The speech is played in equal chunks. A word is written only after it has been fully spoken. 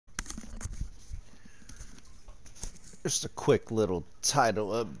Just a quick little title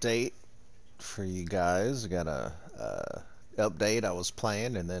update for you guys. I got a update. I was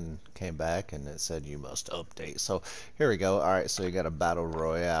playing and then came back and it said you must update. So here we go. All right, so you got a battle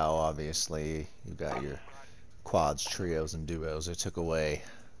royale. Obviously, you got your quads, trios, and duos. They took away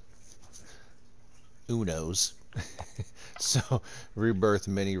Unos. So rebirth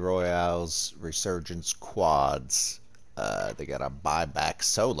mini royales, resurgence quads. They got a buyback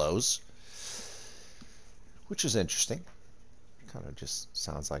solos, which is interesting. Kind of just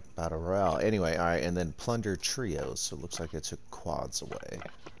sounds like battle royale. Anyway, all right, and then plunder trios. So it looks like it took quads away.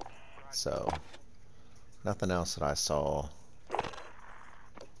 So nothing else that I saw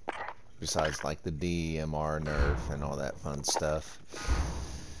besides like the DMR nerf and all that fun stuff.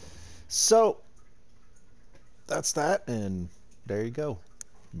 So that's that, and there you go.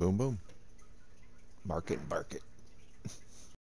 Boom, boom. Mark it, bark it.